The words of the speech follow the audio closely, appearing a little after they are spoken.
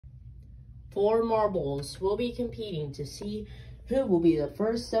4 marbles will be competing to see who will be the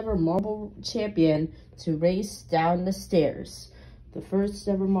first ever marble champion to race down the stairs. The first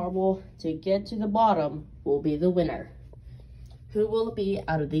ever marble to get to the bottom will be the winner. Who will it be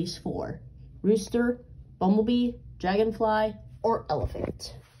out of these 4? Rooster, Bumblebee, Dragonfly, or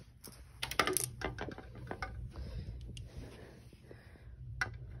Elephant?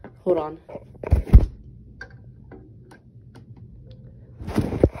 Hold on.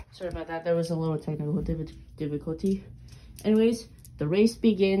 Sorry about that. There was a little technical difficulty. Anyways, the race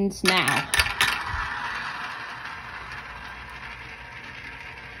begins now.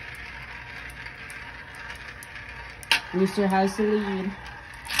 Rooster has the lead.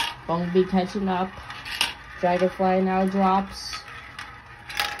 Bumblebee catching up. Dragonfly now drops.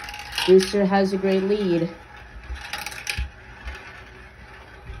 Rooster has a great lead.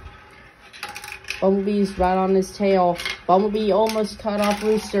 Bumblebee's right on his tail. Bumblebee almost cut off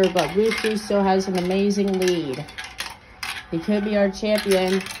Rooster, but Rooster still has an amazing lead. He could be our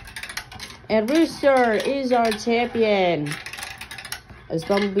champion. And Rooster is our champion. As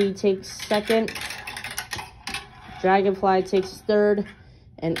Bumblebee takes second, Dragonfly takes third,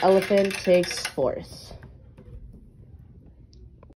 and Elephant takes fourth.